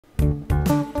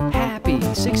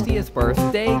60th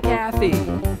birthday, Kathy.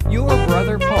 Your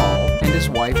brother Paul and his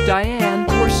wife Diane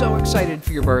were so excited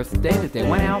for your birthday that they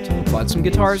went out, bought some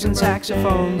guitars and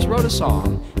saxophones, wrote a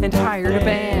song, and hired a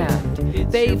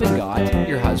band. They even got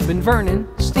your husband Vernon,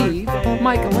 Steve,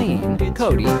 Michaeline,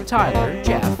 Cody, Tyler,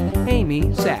 Jeff,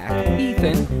 Amy, Zach,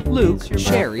 Ethan, Luke,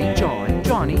 Sherry, John,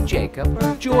 Johnny,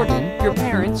 Jacob, Jordan, your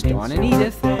parents, Dawn and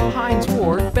Edith, Heinz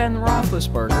Ward, Ben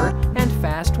Roethlisberger, and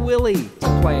Fast Willie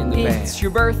to play in the band. It's your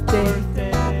birthday.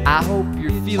 I hope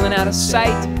you're feeling out of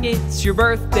sight. It's your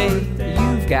birthday.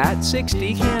 You've got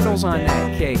 60 candles on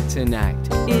that cake tonight.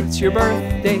 It's your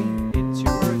birthday.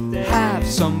 Have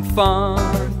some fun.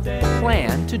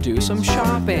 Plan to do some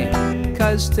shopping.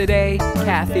 'Cause today,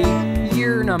 Kathy,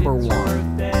 you're number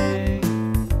one.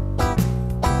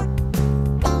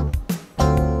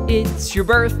 It's your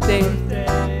birthday.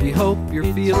 We hope you're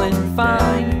feeling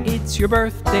fine. It's your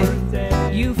birthday.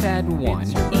 You've had one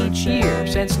each year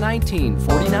since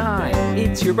 1949.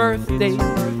 It's your birthday,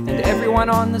 and everyone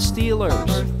on the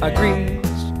Steelers agrees.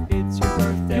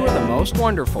 You're the most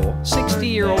wonderful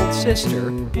 60-year-old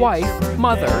sister, wife,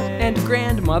 mother, and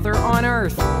grandmother on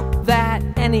earth that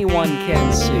anyone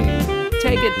can see.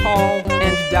 Take it, Paul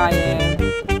and Diane.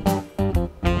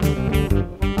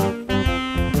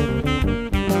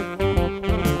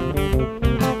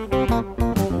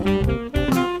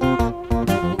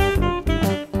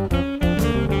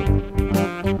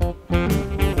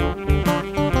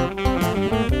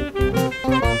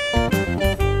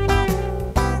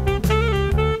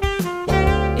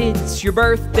 It's your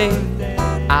birthday.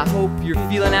 I hope you're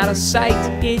feeling out of sight.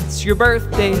 It's your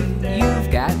birthday.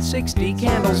 You've got 60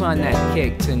 candles on that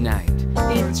cake tonight.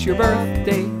 It's your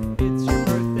birthday.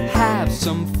 Have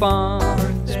some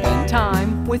fun. Spend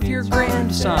time with your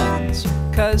grandsons.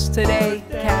 'Cause today,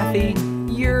 Kathy,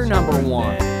 you're number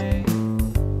one.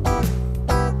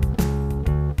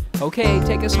 Okay,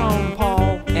 take us home,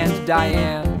 Paul and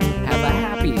Diane. Have a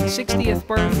happy 60th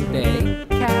birthday,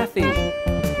 Kathy.